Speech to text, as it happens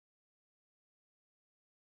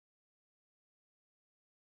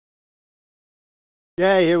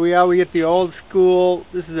Okay, here we are. We get the old school.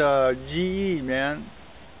 This is a GE, man,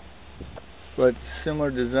 but similar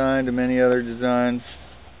design to many other designs.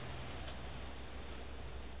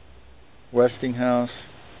 Westinghouse.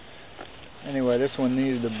 Anyway, this one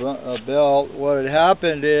needed a belt. What had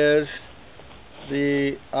happened is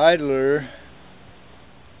the idler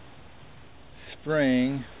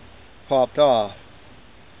spring popped off,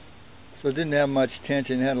 so it didn't have much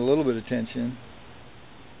tension. It had a little bit of tension.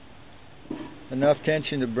 Enough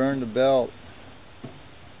tension to burn the belt.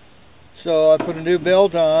 So I put a new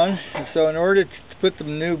belt on. So in order to put the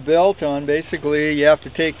new belt on, basically you have to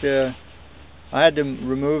take I had to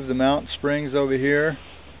remove the mount springs over here.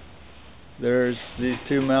 There's these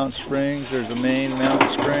two mount springs. There's a main mount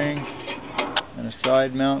spring and a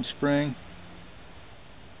side mount spring.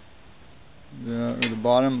 The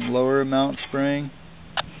bottom lower mount spring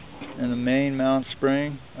and the main mount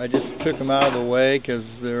spring. I just took them out of the way because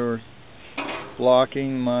they were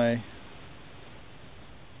blocking my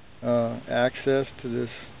access to this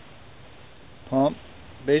pump.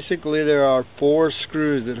 Basically there are 4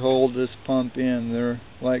 screws that hold this pump in. They're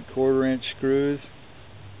like 1/4-inch screws,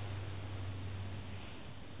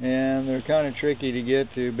 and they're kind of tricky to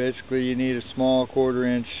get to. Basically you need a small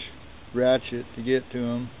 1/4-inch ratchet to get to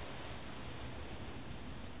them.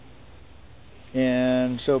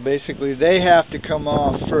 And so basically they have to come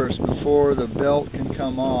off first before the belt can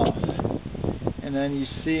come off. And then you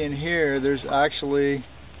see in here, there's actually,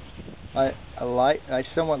 I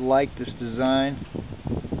somewhat like this design.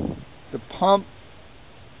 The pump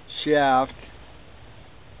shaft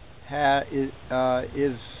is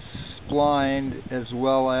splined as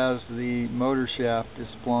well as the motor shaft is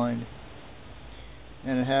splined,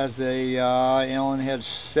 and it has a Allen head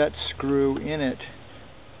set screw in it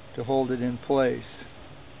to hold it in place.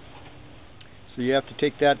 So you have to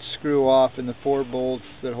take that screw off and the 4 bolts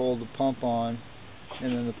that hold the pump on,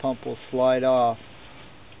 and then the pump will slide off.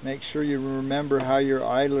 Make sure you remember how your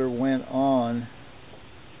idler went on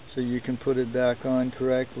so you can put it back on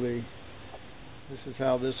correctly. This is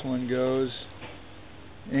how this one goes,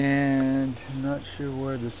 and I'm not sure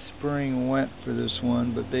where the spring went for this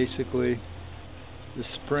one, but basically the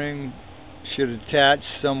spring should attach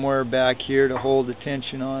somewhere back here to hold the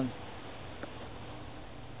tension on.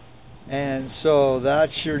 And so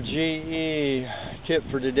that's your GE tip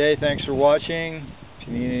for today. Thanks for watching. If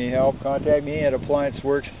you need any help, contact me at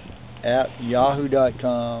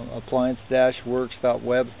applianceworks@yahoo.com,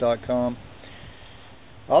 appliance-works.webs.com.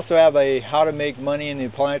 I also have a How to Make Money in the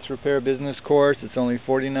Appliance Repair Business course. It's only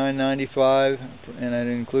 $49.95, and it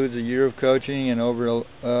includes a year of coaching and over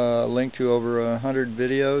a link to over 100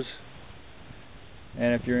 videos.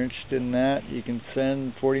 And if you're interested in that, you can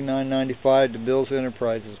send $49.95 to Bill's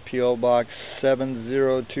Enterprises, P.O. Box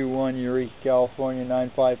 7021, Eureka, California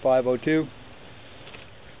 95502.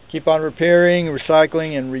 Keep on repairing,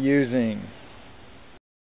 recycling, and reusing.